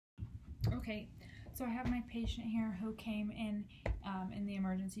Okay, so I have my patient here who came in the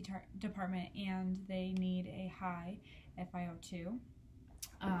emergency department, and they need a high FiO2.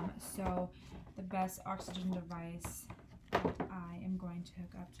 So the best oxygen device that I am going to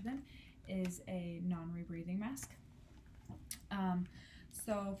hook up to them is a non-rebreathing mask.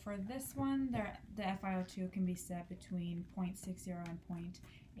 So for this one, the FiO2 can be set between 0.60 and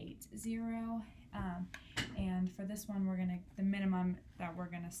 0.80. And for this one, the minimum that we're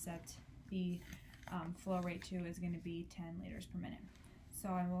gonna set the flow rate to is going to be 10 liters per minute. So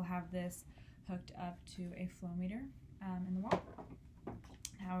I will have this hooked up to a flow meter in the wall.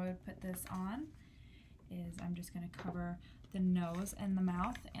 How I would put this on is I'm just going to cover the nose and the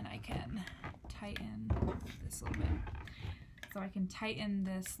mouth, and I can tighten this a little bit. So I can tighten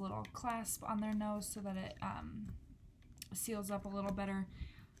this little clasp on their nose so that it seals up a little better.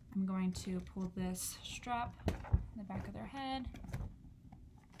 I'm going to pull this strap in the back of their head,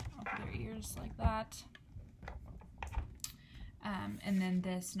 over their ears like that. And then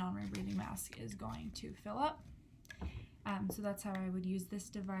this non-rebreathing mask is going to fill up. So that's how I would use this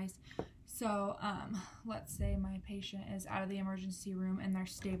device. So let's say my patient is out of the emergency room and they're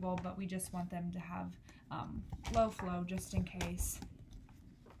stable, but we just want them to have low flow just in case.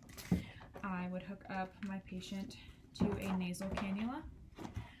 I would hook up my patient to a nasal cannula.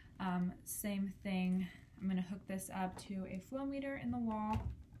 Same thing, I'm going to hook this up to a flow meter in the wall.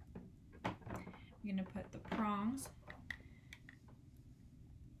 I'm going to put the prongs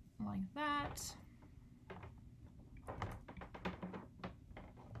like that.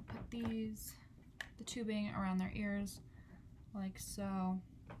 Put the tubing around their ears like so.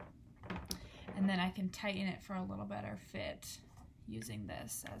 And then I can tighten it for a little better fit using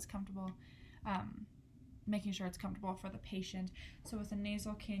this as comfortable, making sure it's comfortable for the patient. So with a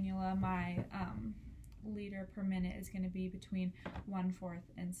nasal cannula, my liter per minute is going to be between 1/4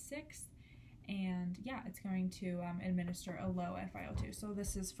 and 1/6. And yeah, it's going to administer a low FiO2. So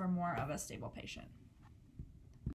this is for more of a stable patient.